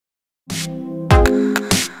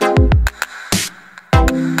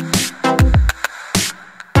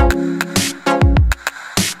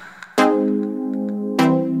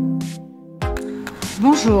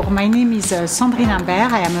Bonjour, my name is Sandrine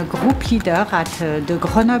Imbert. I am a group leader at the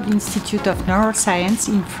Grenoble Institute of Neuroscience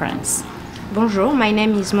in France. Bonjour, my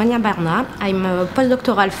name is Barnat. I'm a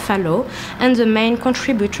postdoctoral fellow and the main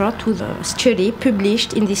contributor to the study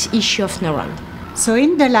published in this issue of Neuron. So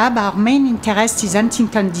in the lab, our main interest is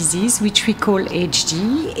Huntington disease, which we call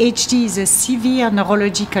HD. HD is a severe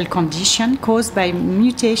neurological condition caused by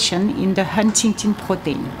mutation in the Huntingtin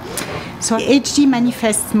protein. So HD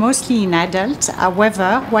manifests mostly in adults.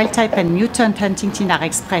 However, wild-type and mutant Huntingtin are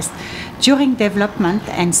expressed during development,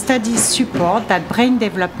 and studies support that brain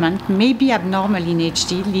development may be abnormal in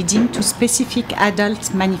HD, leading to specific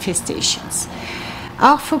adult manifestations.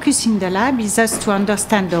 Our focus in the lab is thus to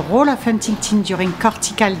understand the role of Huntingtin during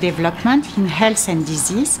cortical development in health and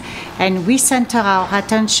disease, and we center our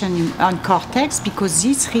attention on cortex because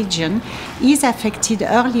this region is affected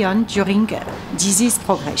early on during disease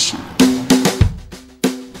progression.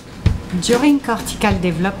 During cortical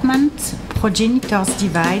development, progenitors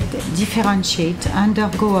divide, differentiate,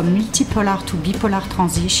 undergo a multipolar to bipolar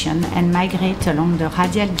transition, and migrate along the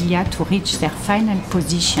radial glia to reach their final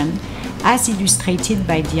position, as illustrated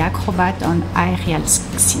by the acrobat on aerial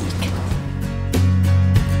silk.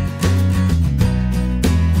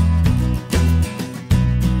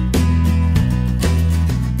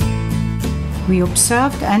 We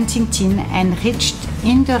observed Huntingtin enriched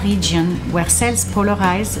in the region where cells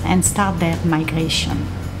polarize and start their migration.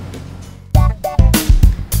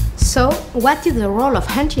 So, what is the role of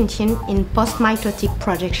Huntingtin in post-mitotic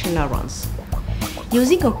projection neurons?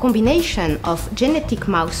 Using a combination of genetic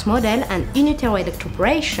mouse model and in utero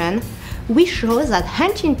electroporation, we show that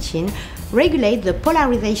Huntingtin regulates the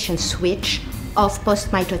polarization switch of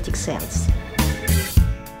post-mitotic cells.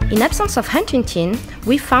 In absence of Huntingtin,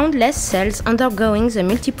 we found less cells undergoing the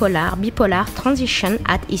multipolar-bipolar transition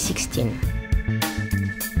at E16.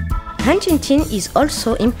 Huntingtin is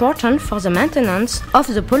also important for the maintenance of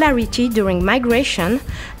the polarity during migration,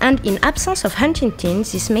 and in absence of Huntingtin,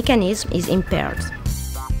 this mechanism is impaired.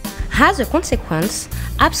 As a consequence,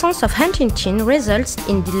 absence of Huntingtin results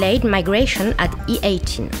in delayed migration at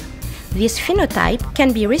E18. This phenotype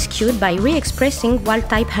can be rescued by re-expressing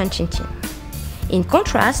wild-type Huntingtin. In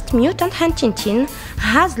contrast, mutant Huntingtin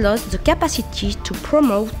has lost the capacity to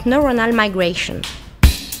promote neuronal migration.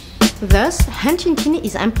 Thus, Huntingtin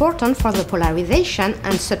is important for the polarization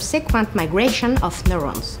and subsequent migration of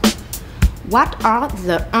neurons. What are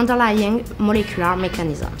the underlying molecular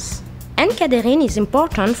mechanisms? N-cadherin is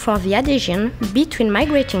important for the adhesion between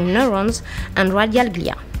migrating neurons and radial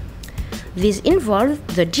glia. These involve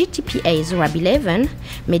the GTPase Rab11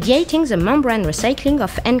 mediating the membrane recycling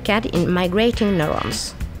of N-cad in migrating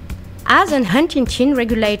neurons. As an Huntingtin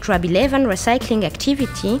regulates Rab11 recycling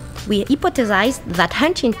activity, we hypothesized that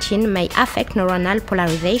Huntingtin may affect neuronal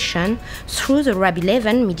polarization through the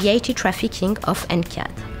Rab11 mediated trafficking of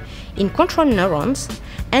N-cad. In control neurons,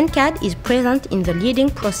 N-cad is present in the leading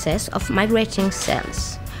process of migrating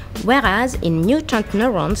cells, whereas in mutant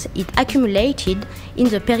neurons it accumulated in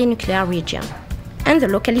the perinuclear region. And the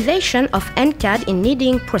localization of N-cad in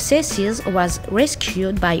leading processes was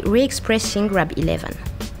rescued by re-expressing Rab11.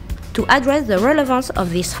 To address the relevance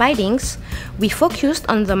of these findings, we focused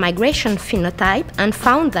on the migration phenotype and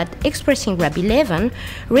found that expressing Rab11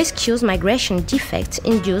 rescues migration defects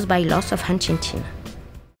induced by loss of Huntingtin.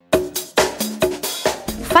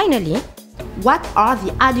 Finally, what are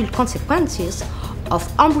the adult consequences of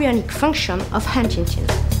embryonic function of Huntingtin?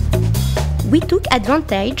 We took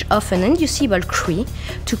advantage of an inducible Cree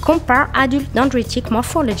to compare adult dendritic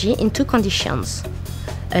morphology in two conditions: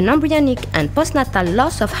 an embryonic and postnatal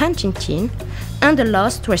loss of Huntingtin and a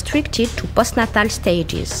loss restricted to postnatal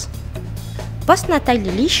stages. Postnatal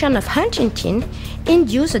deletion of Huntingtin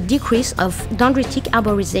induced a decrease of dendritic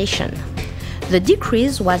arborization. The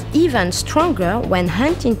decrease was even stronger when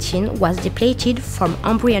Huntingtin was depleted from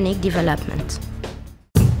embryonic development.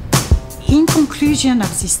 In conclusion of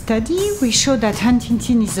this study, we show that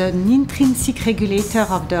Huntingtin is an intrinsic regulator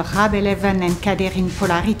of the Rab11 and cadherin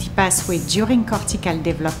polarity pathway during cortical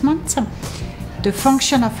development. The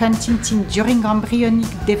function of Huntingtin during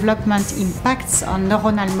embryonic development impacts on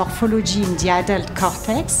neuronal morphology in the adult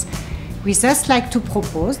cortex. We thus like to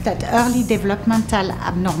propose that early developmental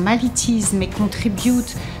abnormalities may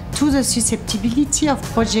contribute to the susceptibility of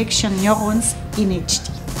projection neurons in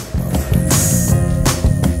HD.